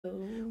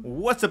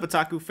What's up,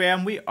 Otaku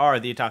fam? We are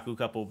the Otaku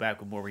Couple, back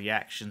with more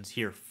reactions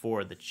here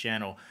for the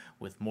channel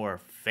with more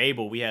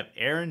FabvL. We have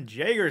Eren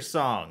Jaeger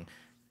Song,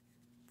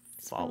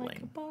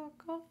 Falling.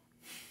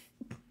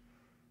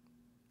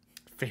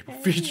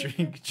 FabvL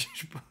featuring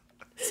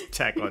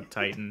Attack on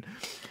Titan.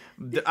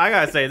 I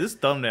gotta say, this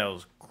thumbnail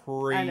is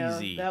crazy. I know,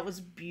 that was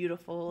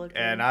beautiful looking.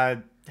 And I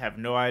have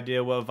no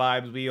idea what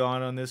vibes we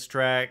on this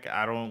track.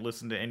 I don't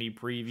listen to any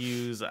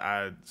previews.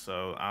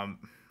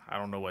 I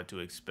don't know what to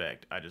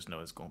expect. I just know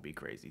it's going to be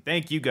crazy.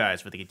 Thank you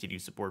guys for the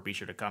continued support. Be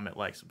sure to comment,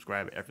 like,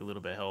 subscribe. Every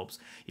little bit helps.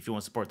 If you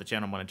want to support the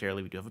channel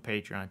monetarily, we do have a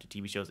Patreon to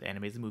TV shows,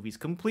 animes, and movies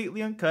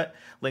completely uncut.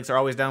 Links are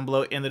always down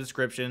below in the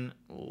description.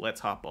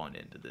 Let's hop on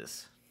into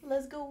this.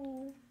 Let's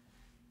go.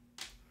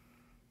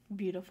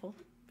 Beautiful.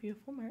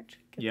 Beautiful merch.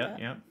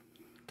 Yep.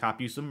 Cop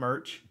you some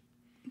merch.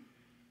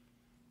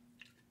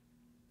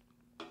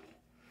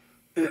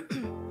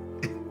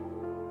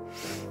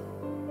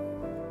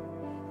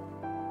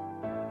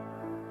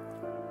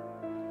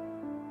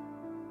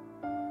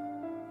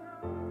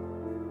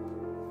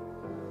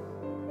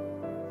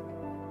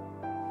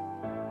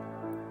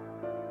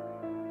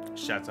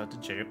 Shouts out to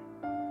Champ.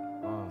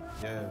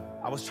 Yeah.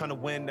 I was trying to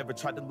win, never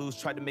tried to lose,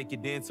 tried to make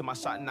it into my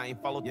shot and I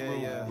ain't followed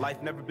through.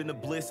 Life never been a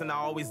bliss and I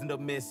always end up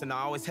missing.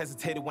 I always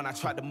hesitated when I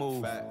tried to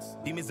move. Facts.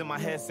 Demons in my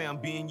head say I'm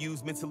being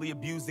used, mentally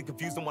abused and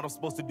confused on what I'm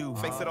supposed to do.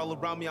 Fakes it all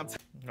around me, I'm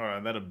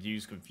Alright, that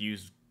abused,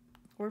 confused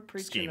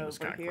scheme was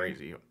kind of here.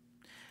 crazy.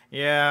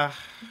 Yeah,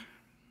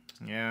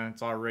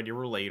 it's already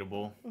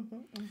relatable.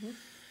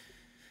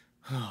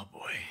 Oh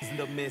boy.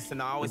 The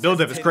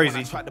build-up is crazy.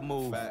 I tried to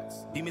move.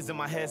 Demons in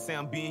my head say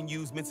I'm being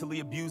used,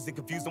 mentally abused and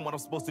confused on what I'm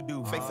supposed to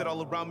do. Fakes it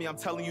all around me, I'm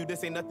telling you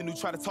this ain't nothing new.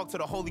 Try to talk to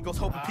the Holy Ghost,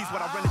 hope and peace.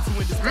 What I run into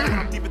in despair when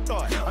I'm deep in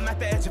thought. I'm at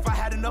the edge, if I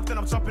had enough then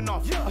I'm jumping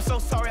off. I'm so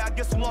sorry, I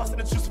guess I'm lost in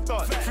the juice of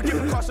thought.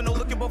 Forgive the caution, no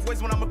looking both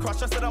ways when I'm across.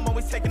 Trust that I'm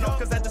always taking off,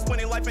 cause at this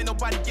point in life ain't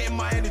nobody getting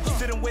my energy.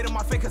 Sit and wait on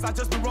my fate, cause I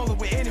just been rolling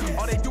with enemies.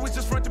 All they do is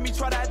just run to me,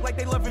 try to act like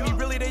they loving me.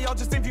 Really, they all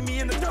just envy me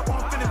in the dirt where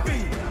I'm finna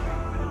be.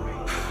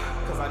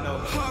 Cause I know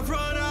I've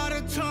run out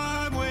of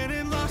time, went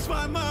and lost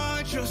my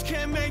mind. Just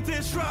can't make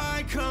this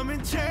right, come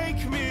and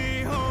take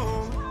me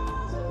home.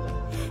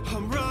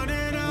 I'm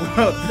running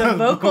out. The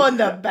vocal in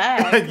the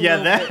back. Yeah,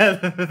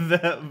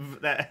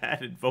 that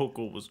added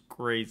vocal was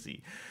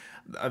crazy.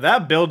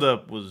 That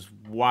build-up was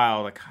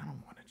wild. I kind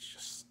of want to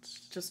just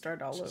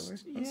start all over.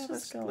 Yeah,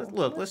 let's go.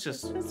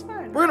 It's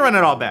fine. We're gonna run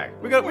it all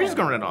back. We're just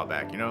gonna run it all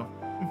back, you know.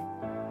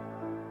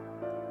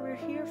 We're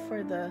here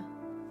for the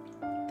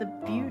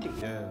beauty.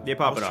 They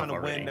pop it off trying to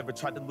already. win, never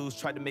tried to lose,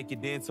 tried to make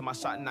it into my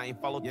shot and I ain't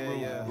followed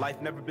through.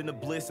 Life never been a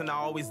bliss and I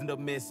always end up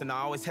missing. I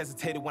always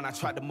hesitated when I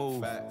tried to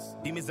move.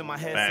 Demons in my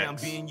head say I'm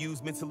being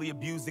used, mentally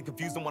abused and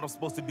confused on what I'm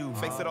supposed to do.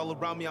 Fakes it all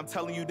around me, I'm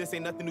telling you this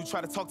ain't nothing new.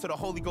 Try to talk to the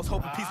Holy Ghost,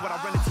 hope and peace. What I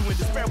run into in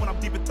despair when I'm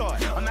deep in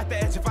thought. I'm at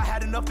the edge, if I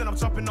had enough then I'm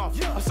jumping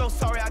off. I'm so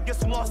sorry, I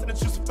guess I'm lost in the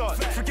juice of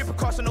thought. Forgive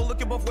precaution, no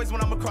looking both ways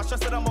when I'm across.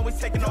 Trust that I'm always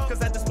taking off,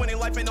 cause at this point in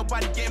life ain't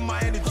nobody getting my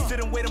energy.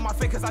 Sit and wait on my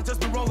fate, cause I just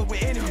been rolling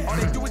with enemies. All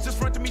they do is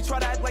just run to me, try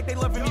to act like they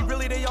loving me.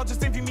 Really, they all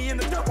just envy me in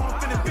the dirt where I'm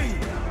finna be.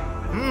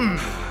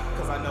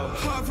 Cause I know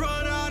I've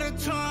run out of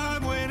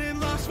time, went and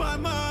lost my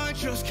mind.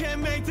 Just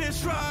can't make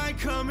this right,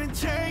 come and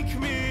take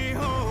me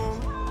home.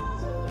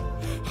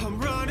 I'm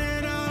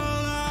running out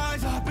of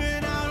lies, I've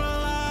been out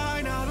of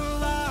line, out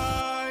of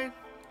line.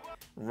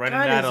 Running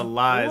out of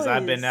lies,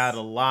 I've been out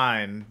of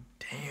line.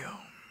 Damn.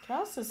 Can I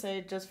also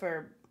say, just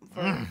for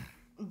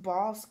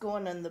Boss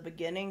going in the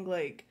beginning,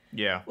 like,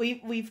 yeah,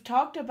 we've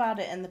talked about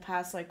it in the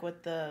past, like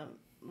with the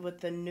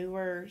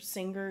newer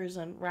singers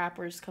and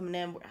rappers coming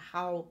in,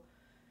 how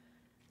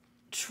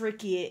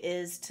tricky it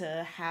is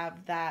to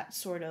have that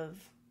sort of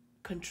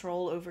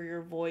control over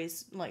your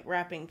voice, like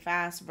rapping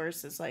fast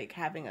versus like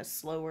having a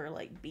slower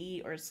like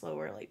beat or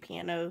slower like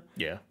piano.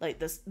 Yeah. Like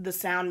the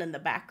sound in the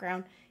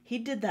background. He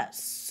did that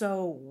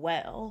so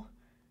well.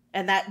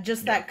 And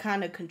that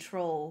kind of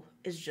control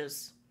is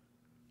just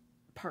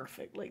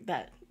perfect. Like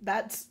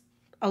that's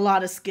a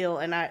lot of skill,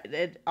 and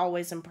it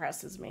always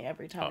impresses me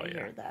every time I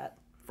hear that.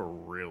 For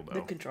real though.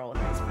 The control in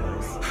his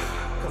voice.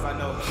 Cause I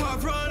know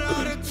I've run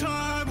out of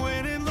time,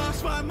 went and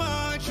lost my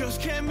mind.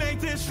 Just can't make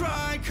this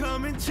right,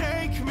 come and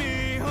take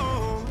me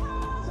home.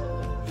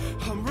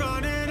 I'm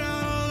running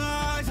out of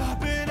lies, I've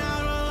been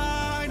out of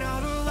line,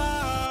 out of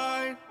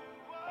line.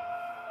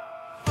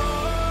 Oh,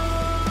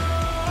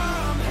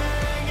 I'm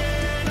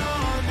hanging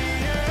on the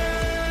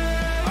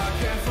edge. I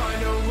can't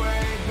find a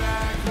way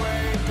back,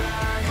 way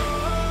back. Oh,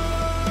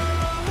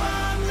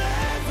 I'm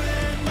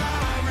living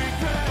my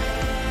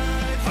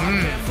regrets. I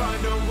can't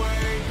find a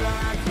way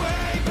back,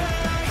 way back.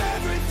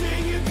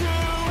 Everything you do,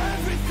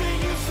 everything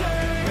you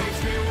say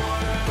makes me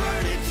wanna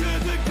burn it to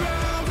the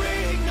ground,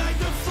 reignite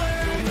the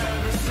flame. You'll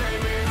never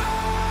save me. Oh,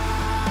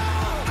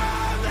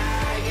 I'm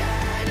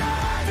hanging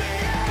on the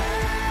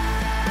edge.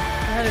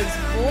 That is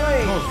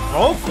voice. Those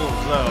vocals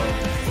though.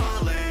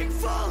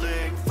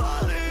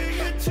 Falling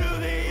into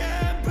the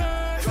ember.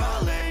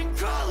 Crawling.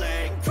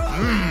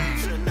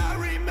 Should not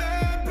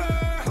remember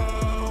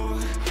how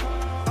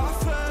I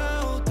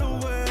felt the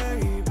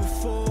way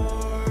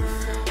before.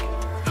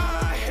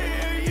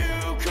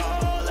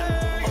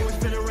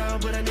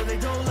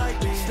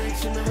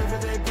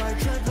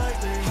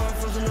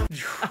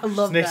 I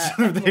love Snakes, that.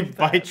 I they love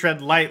bite, that.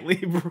 tread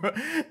lightly,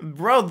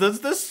 bro.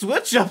 The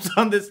switch ups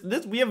on this.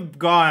 We have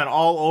gone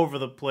all over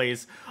the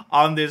place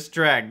on this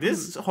track.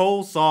 This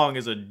whole song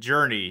is a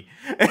journey.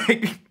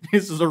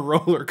 This is a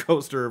roller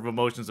coaster of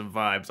emotions and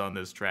vibes on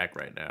this track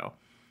right now.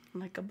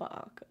 Like a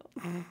baka.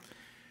 I'm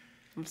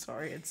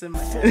sorry, it's in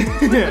my head.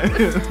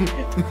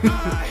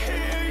 I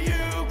hear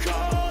you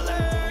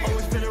calling.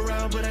 Always been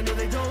around, but I know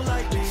they don't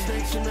like me.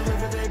 Snakes in the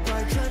river, they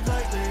bite, tread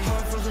lightly.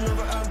 Heart frozen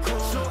over, I'm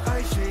cold, so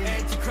icy.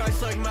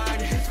 Antichrist like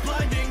mine, it's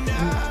blinding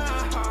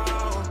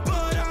now.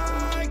 But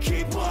I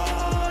keep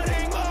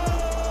wanting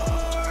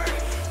more.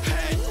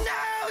 And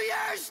now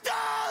you're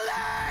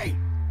stalling.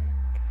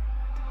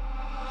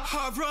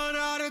 I've run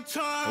out of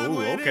time. Ooh,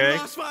 when okay. I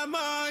lost my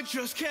mind,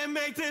 just can't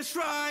make this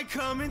right.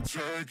 Come and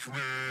take me.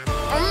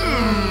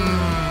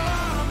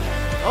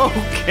 Okay. I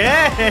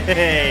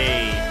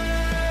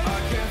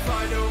can't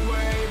find a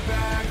way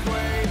back,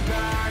 way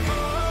back.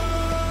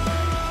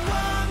 Oh,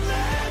 I'm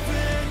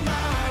living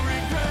my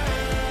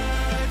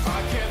regrets.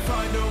 I can't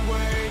find a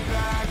way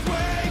back,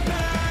 way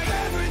back.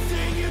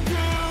 Everything you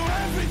do,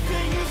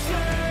 everything you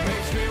say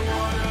makes me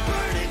wanna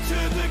burn it to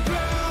the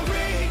ground,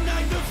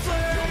 reignite the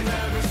flame. You'll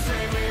never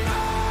save me.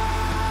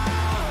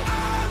 Oh,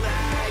 I'm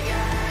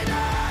hanging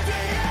on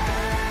the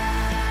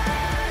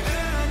edge,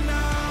 and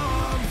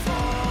now I'm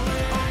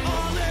falling. I'm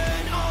all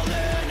in, all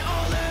in,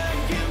 all in.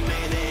 Give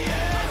me the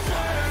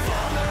answer.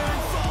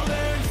 Falling,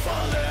 falling,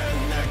 falling.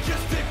 They're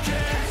just a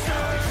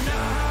cancer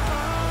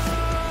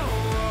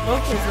now.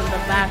 Vocals in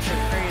the back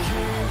are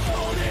crazy.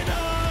 Holding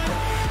on,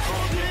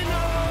 holding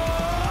on.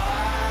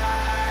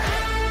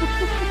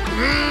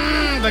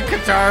 The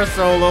guitar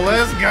solo.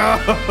 Let's go.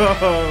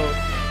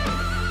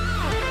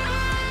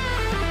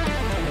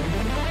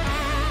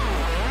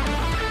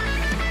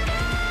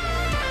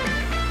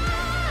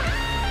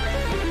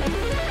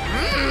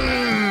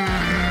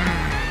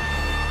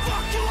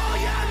 Fuck you all,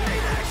 yeah, I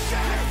made that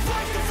shit.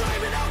 Flash the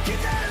flame and I'll get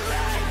that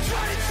light.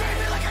 Try to treat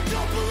me like I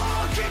don't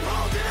belong. Keep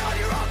holding on,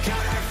 you're all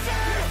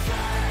counterfeit.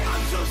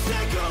 I'm so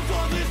sick of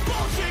all this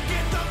bullshit.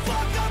 Get the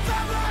fuck up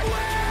out my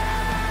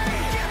way.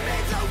 Give me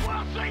the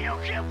world so you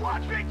can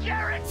watch me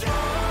tear it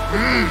down.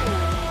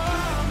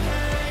 I'm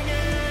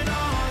hanging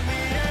on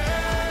the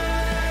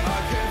edge. I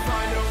can't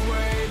find a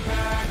way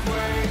back,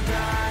 way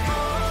back.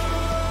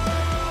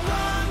 Oh,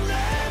 I'm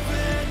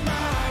living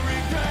my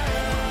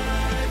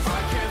regrets.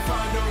 I can't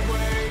find a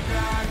way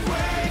back,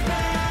 way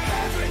back.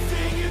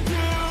 Everything you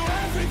do,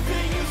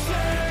 everything you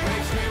say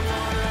makes me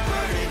wanna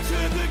burn it to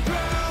the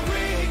ground,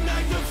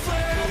 reignite the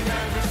flame. You'll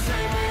never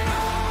save me.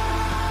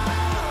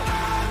 Oh,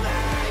 I'm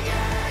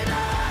hanging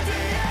on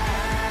the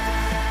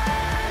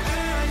edge,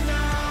 and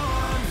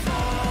now I'm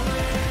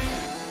falling.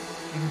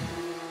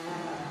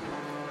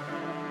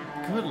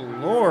 Good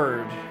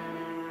lord.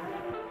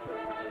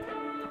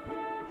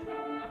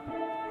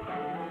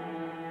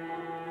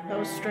 That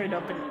was straight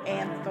up an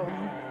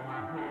anthem.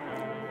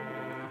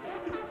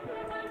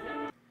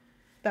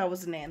 That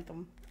was an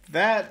anthem.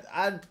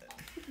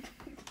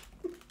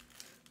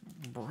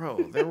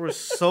 Bro, there was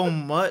so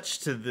much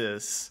to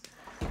this.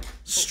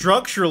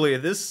 Structurally,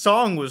 this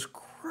song was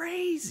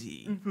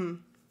crazy.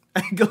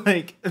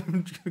 Like,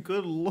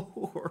 good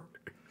lord.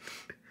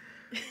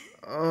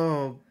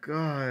 Oh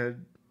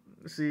god.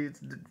 See,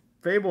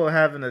 FabvL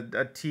having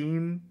a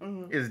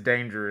team is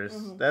dangerous.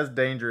 That's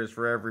dangerous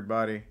for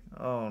everybody.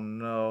 Oh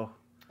no.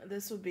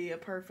 This would be a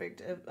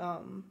perfect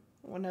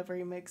whenever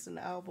he makes an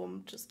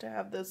album, just to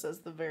have this as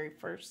the very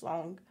first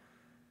song,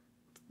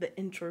 the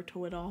intro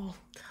to it all.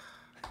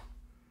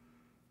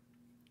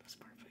 That's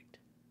perfect.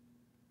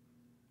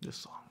 This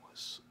song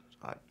was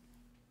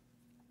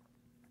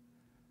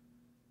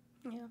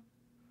Yeah.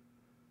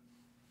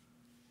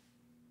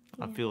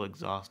 I feel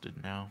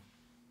exhausted now.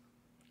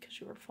 Because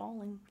you were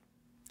falling.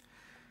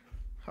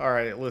 All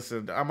right,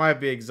 listen, I might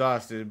be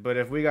exhausted, but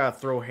if we gotta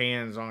throw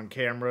hands on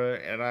camera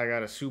and I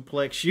gotta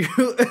suplex you,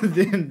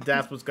 then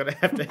that's what's gonna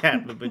have to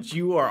happen. But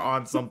you are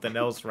on something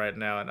else right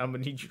now, and I'm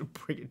gonna need you to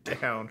bring it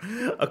down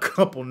a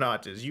couple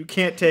notches. You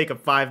can't take a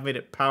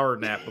 5-minute power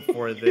nap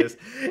before this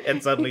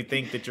and suddenly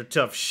think that you're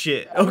tough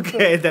shit.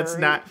 Okay,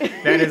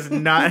 that is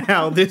not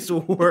how this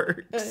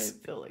works. I'm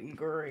feeling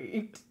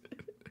great.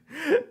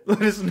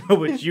 Let us know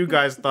what you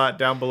guys thought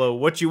down below,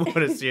 what you want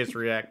to see us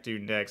react to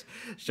next.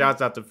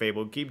 Shouts out to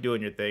FabvL. Keep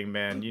doing your thing,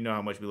 man. You know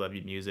how much we love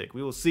your music.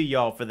 We will see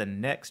y'all for the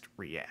next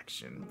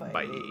reaction.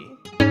 Bye.